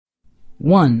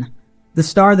1. The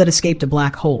star that escaped a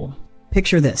black hole.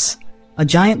 Picture this. A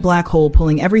giant black hole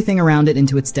pulling everything around it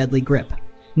into its deadly grip.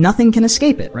 Nothing can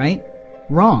escape it, right?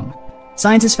 Wrong.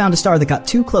 Scientists found a star that got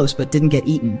too close but didn't get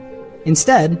eaten.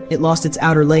 Instead, it lost its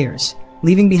outer layers,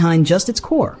 leaving behind just its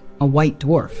core, a white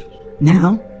dwarf.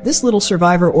 Now, this little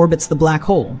survivor orbits the black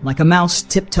hole, like a mouse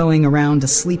tiptoeing around a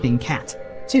sleeping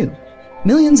cat. 2.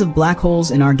 Millions of black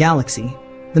holes in our galaxy.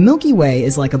 The Milky Way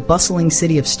is like a bustling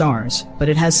city of stars, but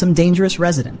it has some dangerous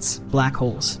residents, black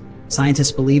holes.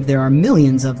 Scientists believe there are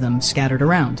millions of them scattered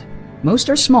around. Most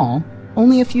are small,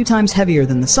 only a few times heavier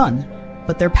than the sun,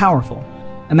 but they're powerful.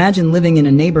 Imagine living in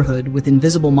a neighborhood with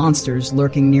invisible monsters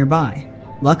lurking nearby.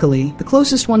 Luckily, the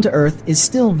closest one to Earth is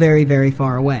still very, very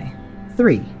far away.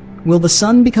 3. Will the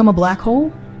sun become a black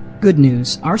hole? Good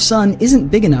news, our sun isn't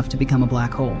big enough to become a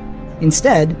black hole.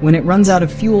 Instead, when it runs out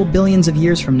of fuel billions of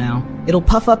years from now, it'll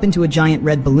puff up into a giant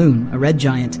red balloon, a red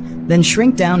giant, then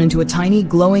shrink down into a tiny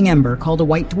glowing ember called a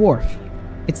white dwarf.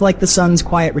 It's like the sun's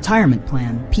quiet retirement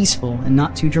plan, peaceful and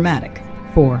not too dramatic.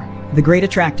 4. The Great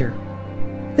Attractor.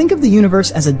 Think of the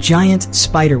universe as a giant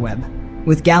spiderweb,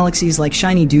 with galaxies like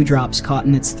shiny dewdrops caught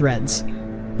in its threads.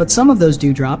 But some of those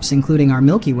dewdrops, including our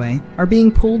Milky Way, are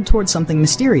being pulled towards something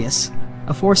mysterious,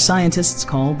 a force scientists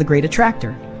call the Great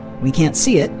Attractor. We can't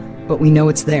see it, but we know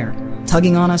it's there,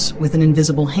 tugging on us with an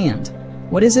invisible hand.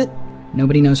 What is it?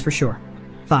 Nobody knows for sure.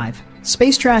 5.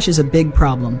 Space trash is a big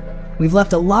problem. We've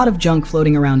left a lot of junk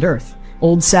floating around Earth.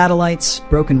 Old satellites,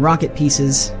 broken rocket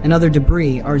pieces, and other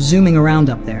debris are zooming around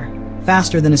up there,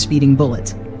 faster than a speeding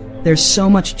bullet. There's so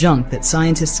much junk that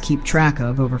scientists keep track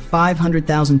of over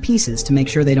 500,000 pieces to make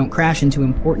sure they don't crash into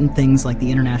important things like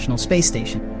the International Space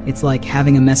Station. It's like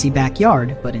having a messy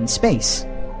backyard, but in space.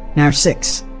 Now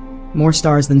 6. More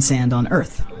stars than sand on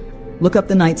Earth. Look up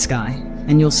the night sky,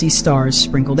 and you'll see stars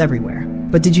sprinkled everywhere.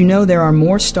 But did you know there are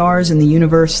more stars in the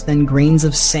universe than grains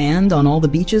of sand on all the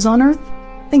beaches on Earth?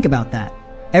 Think about that.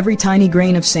 Every tiny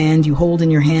grain of sand you hold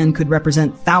in your hand could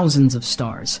represent thousands of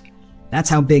stars. That's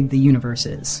how big the universe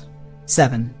is.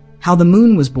 7. How the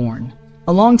moon was born.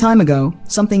 A long time ago,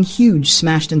 something huge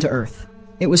smashed into Earth.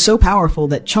 It was so powerful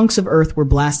that chunks of Earth were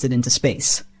blasted into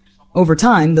space. Over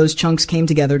time, those chunks came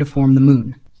together to form the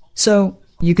moon. So,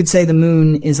 you could say the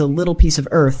moon is a little piece of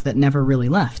Earth that never really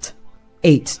left.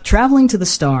 8. Traveling to the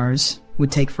stars would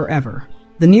take forever.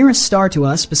 The nearest star to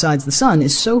us, besides the sun,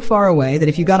 is so far away that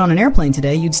if you got on an airplane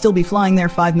today, you'd still be flying there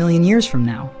 5 million years from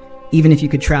now. Even if you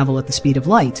could travel at the speed of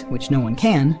light, which no one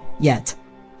can, yet,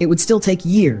 it would still take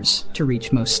years to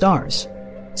reach most stars.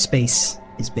 Space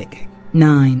is big.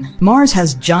 9. Mars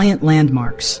has giant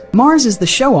landmarks. Mars is the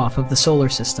show-off of the solar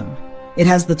system. It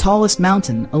has the tallest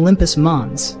mountain, Olympus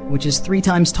Mons, which is 3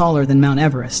 times taller than Mount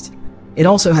Everest. It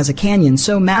also has a canyon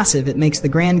so massive it makes the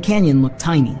Grand Canyon look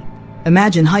tiny.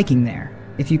 Imagine hiking there,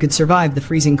 if you could survive the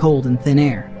freezing cold and thin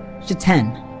air.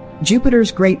 10.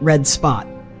 Jupiter's Great Red Spot.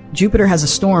 Jupiter has a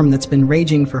storm that's been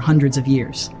raging for hundreds of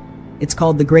years. It's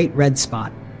called the Great Red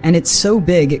Spot, and it's so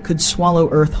big it could swallow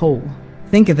Earth whole.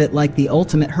 Think of it like the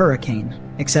ultimate hurricane,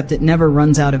 except it never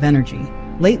runs out of energy.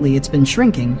 Lately it's been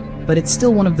shrinking, but it's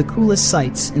still one of the coolest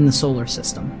sights in the solar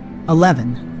system.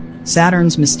 11.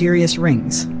 Saturn's mysterious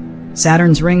rings.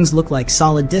 Saturn's rings look like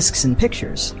solid disks in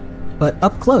pictures, but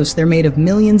up close they're made of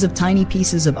millions of tiny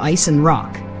pieces of ice and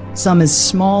rock, some as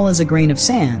small as a grain of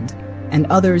sand, and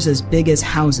others as big as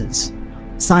houses.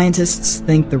 Scientists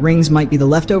think the rings might be the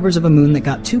leftovers of a moon that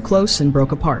got too close and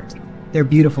broke apart. They're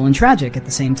beautiful and tragic at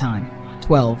the same time.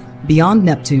 12. Beyond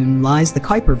Neptune lies the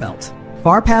Kuiper Belt.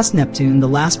 Far past Neptune, the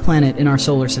last planet in our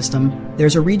solar system,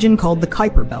 there's a region called the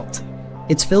Kuiper Belt.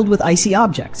 It's filled with icy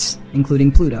objects,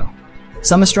 including Pluto.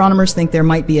 Some astronomers think there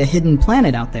might be a hidden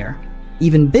planet out there,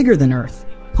 even bigger than Earth,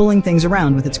 pulling things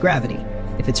around with its gravity.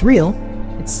 If it's real,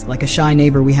 it's like a shy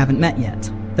neighbor we haven't met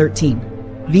yet.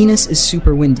 13. Venus is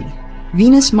super windy.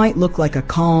 Venus might look like a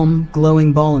calm,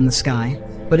 glowing ball in the sky,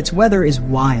 but its weather is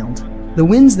wild. The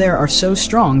winds there are so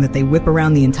strong that they whip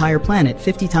around the entire planet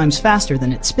 50 times faster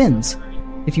than it spins.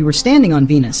 If you were standing on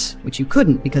Venus, which you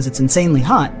couldn't because it's insanely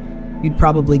hot, you'd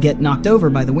probably get knocked over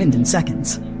by the wind in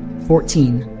seconds.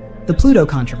 14. The Pluto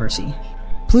controversy.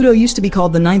 Pluto used to be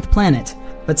called the 9th planet,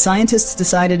 but scientists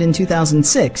decided in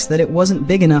 2006 that it wasn't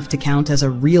big enough to count as a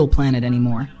real planet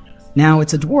anymore. Now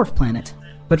it's a dwarf planet.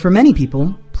 But for many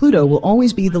people, Pluto will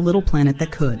always be the little planet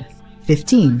that could.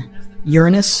 15.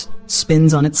 Uranus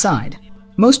spins on its side.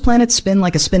 Most planets spin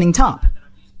like a spinning top,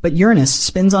 but Uranus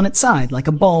spins on its side like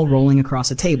a ball rolling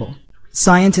across a table.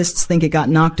 Scientists think it got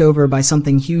knocked over by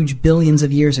something huge billions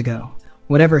of years ago.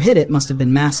 Whatever hit it must have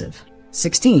been massive.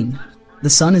 16. The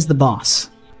Sun is the boss.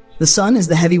 The Sun is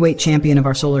the heavyweight champion of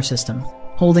our solar system,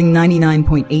 holding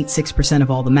 99.86% of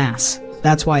all the mass.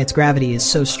 That's why its gravity is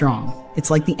so strong. It's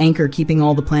like the anchor keeping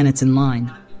all the planets in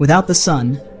line. Without the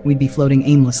sun, we'd be floating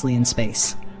aimlessly in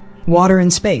space. Water in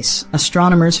space.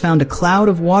 Astronomers found a cloud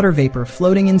of water vapor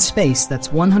floating in space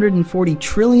that's 140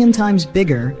 trillion times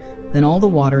bigger than all the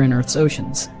water in Earth's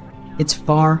oceans. It's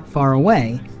far, far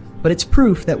away, but it's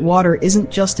proof that water isn't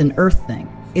just an Earth thing.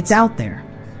 It's out there,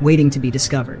 waiting to be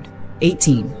discovered.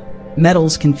 18.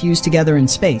 Metals can fuse together in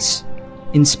space.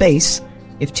 In space,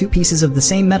 if two pieces of the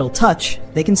same metal touch,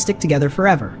 they can stick together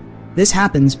forever. This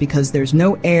happens because there's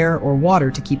no air or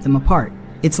water to keep them apart.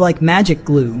 It's like magic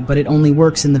glue, but it only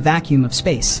works in the vacuum of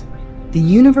space. The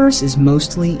universe is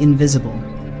mostly invisible.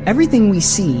 Everything we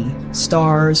see,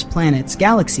 stars, planets,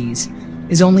 galaxies,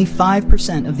 is only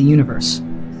 5% of the universe.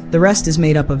 The rest is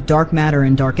made up of dark matter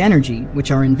and dark energy,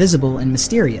 which are invisible and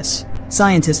mysterious.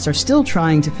 Scientists are still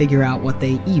trying to figure out what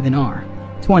they even are.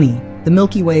 20. The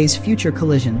Milky Way's future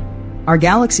collision. Our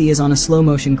galaxy is on a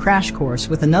slow-motion crash course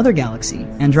with another galaxy,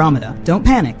 Andromeda. Don't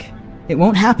panic. It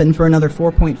won't happen for another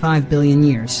 4.5 billion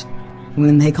years.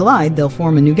 When they collide, they'll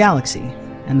form a new galaxy,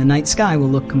 and the night sky will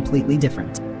look completely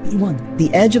different. 1.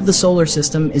 The edge of the solar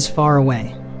system is far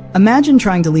away. Imagine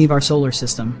trying to leave our solar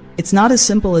system. It's not as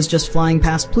simple as just flying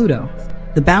past Pluto.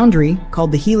 The boundary,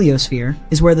 called the heliosphere,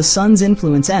 is where the sun's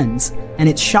influence ends, and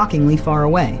it's shockingly far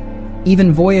away.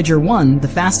 Even Voyager 1, the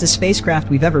fastest spacecraft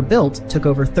we've ever built, took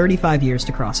over 35 years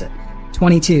to cross it.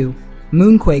 22.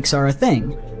 Moonquakes are a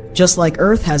thing. Just like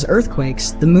Earth has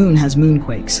earthquakes, the moon has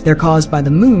moonquakes. They're caused by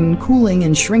the moon cooling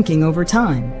and shrinking over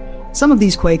time. Some of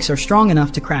these quakes are strong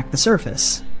enough to crack the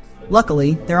surface.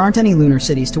 Luckily, there aren't any lunar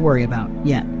cities to worry about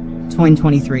yet.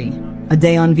 2023. A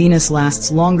day on Venus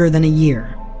lasts longer than a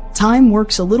year. Time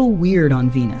works a little weird on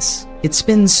Venus. It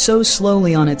spins so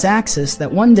slowly on its axis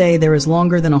that one day there is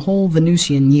longer than a whole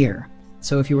Venusian year.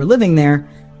 So if you were living there,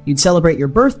 you'd celebrate your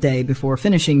birthday before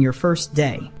finishing your first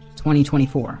day.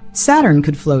 2024. Saturn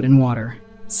could float in water.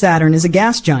 Saturn is a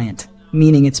gas giant,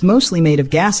 meaning it's mostly made of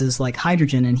gases like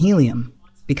hydrogen and helium.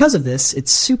 Because of this,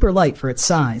 it's super light for its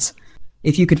size.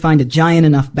 If you could find a giant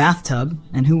enough bathtub,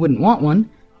 and who wouldn't want one,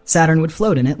 Saturn would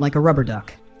float in it like a rubber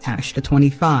duck. Hash to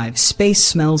 25. Space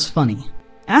smells funny.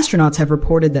 Astronauts have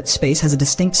reported that space has a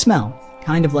distinct smell,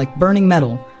 kind of like burning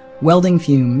metal, welding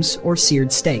fumes, or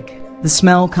seared steak. The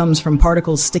smell comes from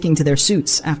particles sticking to their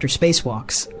suits after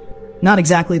spacewalks. Not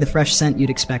exactly the fresh scent you'd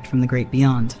expect from the great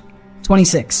beyond.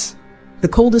 26. The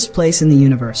coldest place in the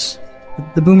universe.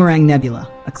 The Boomerang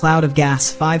Nebula, a cloud of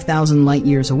gas 5,000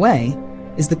 light-years away,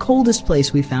 is the coldest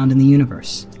place we've found in the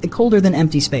universe. Colder than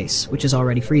empty space, which is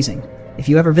already freezing. If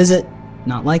you ever visit,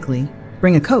 not likely,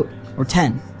 bring a coat, or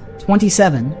 10.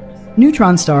 27.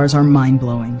 Neutron stars are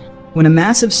mind-blowing. When a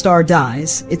massive star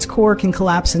dies, its core can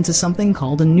collapse into something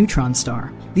called a neutron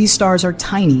star. These stars are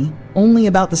tiny, only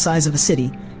about the size of a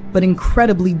city, but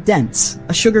incredibly dense.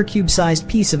 A sugar cube-sized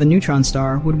piece of a neutron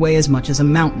star would weigh as much as a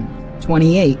mountain.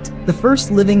 28. The first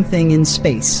living thing in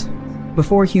space.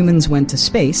 Before humans went to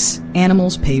space,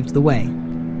 animals paved the way.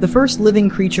 The first living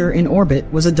creature in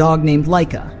orbit was a dog named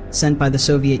Laika, sent by the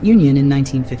Soviet Union in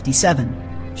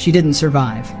 1957. She didn't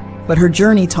survive, but her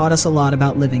journey taught us a lot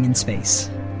about living in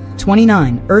space.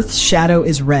 29. Earth's shadow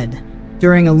is red.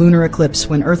 During a lunar eclipse,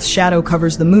 when Earth's shadow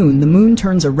covers the moon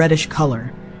turns a reddish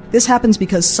color. This happens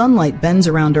because sunlight bends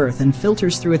around Earth and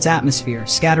filters through its atmosphere,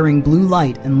 scattering blue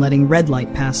light and letting red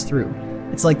light pass through.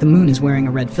 It's like the moon is wearing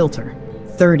a red filter.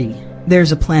 30.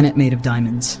 There's a planet made of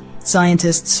diamonds.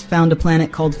 Scientists found a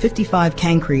planet called 55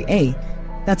 Cancri A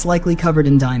that's likely covered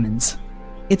in diamonds.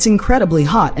 It's incredibly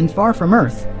hot and far from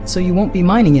Earth, so you won't be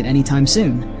mining it anytime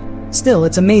soon. Still,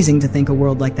 it's amazing to think a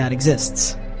world like that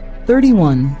exists.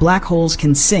 31. Black holes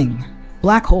can sing.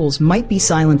 Black holes might be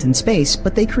silent in space,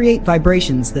 but they create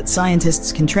vibrations that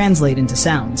scientists can translate into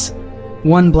sounds.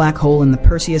 One black hole in the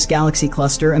Perseus galaxy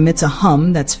cluster emits a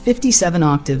hum that's 57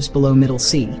 octaves below middle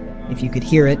C. If you could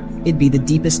hear it, it'd be the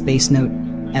deepest bass note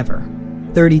ever.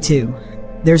 32.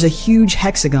 There's a huge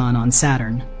hexagon on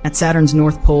Saturn. At Saturn's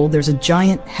North Pole, there's a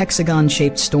giant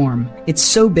hexagon-shaped storm. It's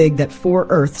so big that 4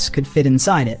 Earths could fit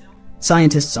inside it.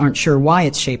 Scientists aren't sure why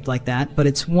it's shaped like that, but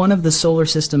it's one of the solar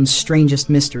system's strangest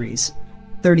mysteries.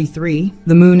 33.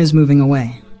 The moon is moving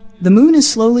away. The moon is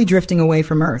slowly drifting away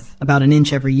from Earth, about an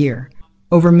inch every year.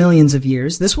 Over millions of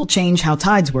years, this will change how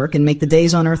tides work and make the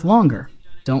days on Earth longer.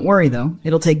 Don't worry though,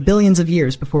 it'll take billions of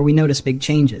years before we notice big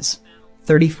changes.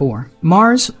 34.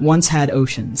 Mars once had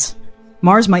oceans.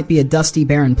 Mars might be a dusty,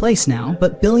 barren place now,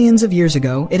 but billions of years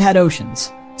ago, it had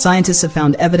oceans. Scientists have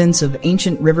found evidence of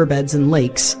ancient riverbeds and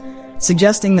lakes,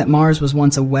 suggesting that Mars was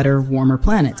once a wetter, warmer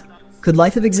planet. Could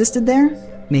life have existed there?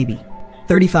 Maybe.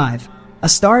 35. A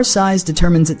star's size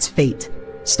determines its fate.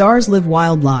 Stars live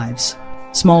wild lives.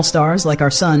 Small stars, like our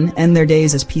sun, end their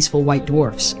days as peaceful white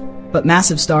dwarfs. But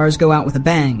massive stars go out with a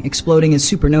bang, exploding as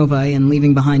supernovae and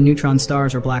leaving behind neutron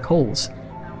stars or black holes.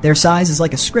 Their size is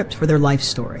like a script for their life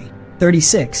story.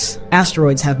 36.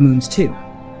 Asteroids have moons too.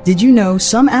 Did you know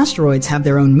some asteroids have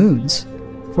their own moons?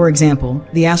 For example,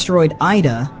 the asteroid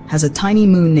Ida has a tiny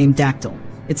moon named Dactyl.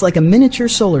 It's like a miniature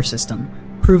solar system,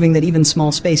 proving that even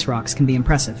small space rocks can be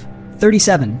impressive.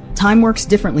 37. Time works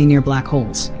differently near black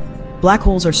holes. Black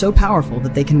holes are so powerful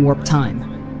that they can warp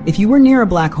time. If you were near a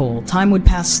black hole, time would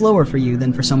pass slower for you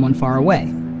than for someone far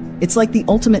away. It's like the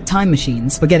ultimate time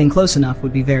machines, but getting close enough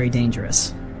would be very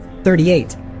dangerous.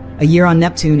 38. A year on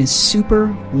Neptune is super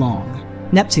long.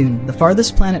 Neptune, the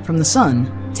farthest planet from the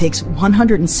Sun, takes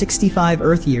 165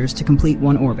 Earth years to complete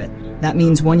one orbit. That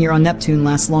means 1 year on Neptune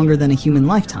lasts longer than a human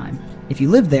lifetime. If you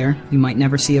live there, you might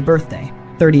never see a birthday.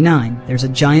 39. There's a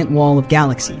giant wall of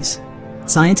galaxies.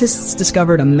 Scientists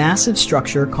discovered a massive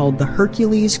structure called the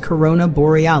Hercules Corona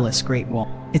Borealis Great Wall.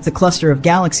 It's a cluster of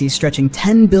galaxies stretching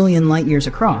 10 billion light-years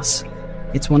across.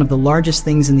 It's one of the largest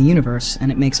things in the universe,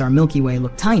 and it makes our Milky Way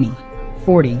look tiny.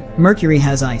 40. Mercury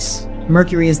has ice.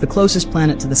 Mercury is the closest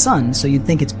planet to the Sun, so you'd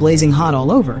think it's blazing hot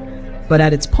all over. But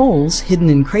at its poles, hidden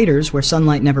in craters where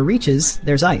sunlight never reaches,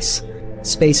 there's ice.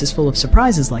 Space is full of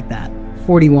surprises like that.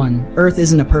 41. Earth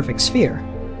isn't a perfect sphere.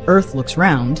 Earth looks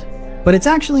round, but it's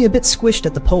actually a bit squished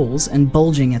at the poles and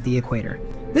bulging at the equator.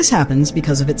 This happens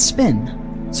because of its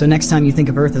spin. So next time you think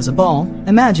of Earth as a ball,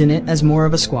 imagine it as more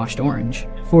of a squashed orange.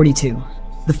 42.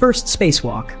 The first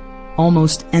spacewalk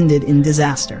almost ended in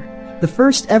disaster. The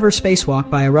first ever spacewalk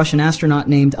by a Russian astronaut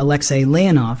named Alexei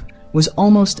Leonov was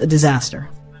almost a disaster.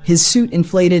 His suit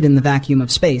inflated in the vacuum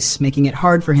of space, making it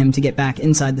hard for him to get back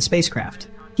inside the spacecraft.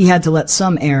 He had to let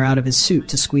some air out of his suit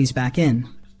to squeeze back in.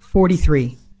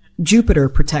 43. Jupiter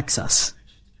protects us.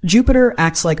 Jupiter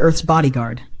acts like Earth's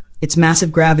bodyguard. Its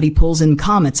massive gravity pulls in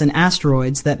comets and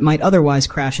asteroids that might otherwise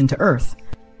crash into Earth.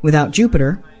 Without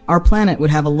Jupiter, our planet would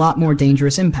have a lot more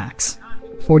dangerous impacts.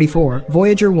 44.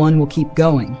 Voyager 1 will keep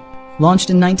going.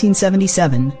 Launched in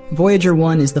 1977, Voyager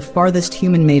 1 is the farthest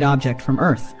human-made object from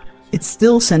Earth. It's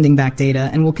still sending back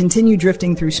data and will continue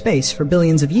drifting through space for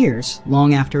billions of years,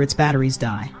 long after its batteries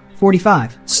die.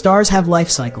 45. Stars have life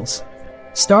cycles.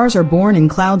 Stars are born in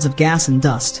clouds of gas and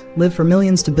dust, live for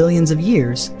millions to billions of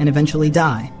years, and eventually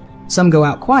die. Some go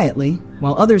out quietly,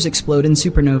 while others explode in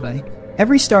supernovae.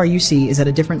 Every star you see is at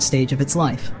a different stage of its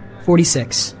life.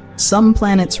 46. Some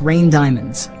planets rain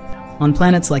diamonds. On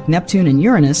planets like Neptune and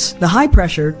Uranus, the high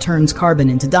pressure turns carbon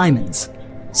into diamonds.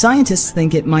 Scientists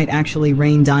think it might actually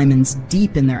rain diamonds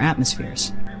deep in their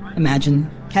atmospheres. Imagine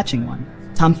catching one.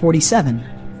 Tom 47.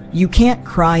 You can't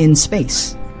cry in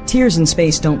space. Tears in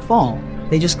space don't fall.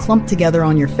 They just clump together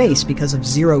on your face because of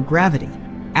zero gravity.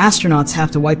 Astronauts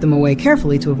have to wipe them away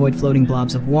carefully to avoid floating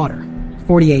blobs of water.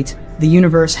 48. The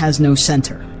universe has no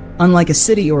center. Unlike a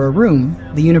city or a room,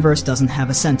 the universe doesn't have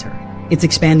a center. It's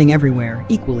expanding everywhere,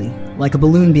 equally, like a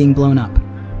balloon being blown up.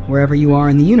 Wherever you are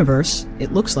in the universe,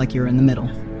 it looks like you're in the middle.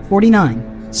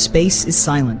 49. Space is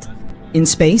silent. In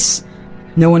space,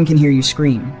 no one can hear you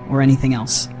scream, or anything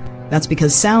else. That's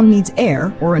because sound needs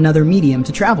air or another medium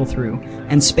to travel through,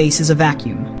 and space is a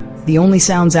vacuum. The only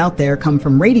sounds out there come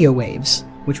from radio waves,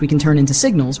 which we can turn into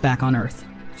signals back on Earth.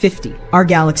 50. Our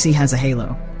galaxy has a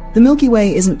halo. The Milky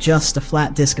Way isn't just a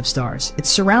flat disk of stars, it's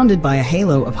surrounded by a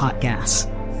halo of hot gas.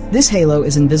 This halo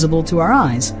is invisible to our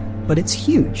eyes, but it's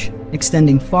huge,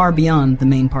 extending far beyond the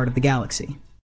main part of the galaxy.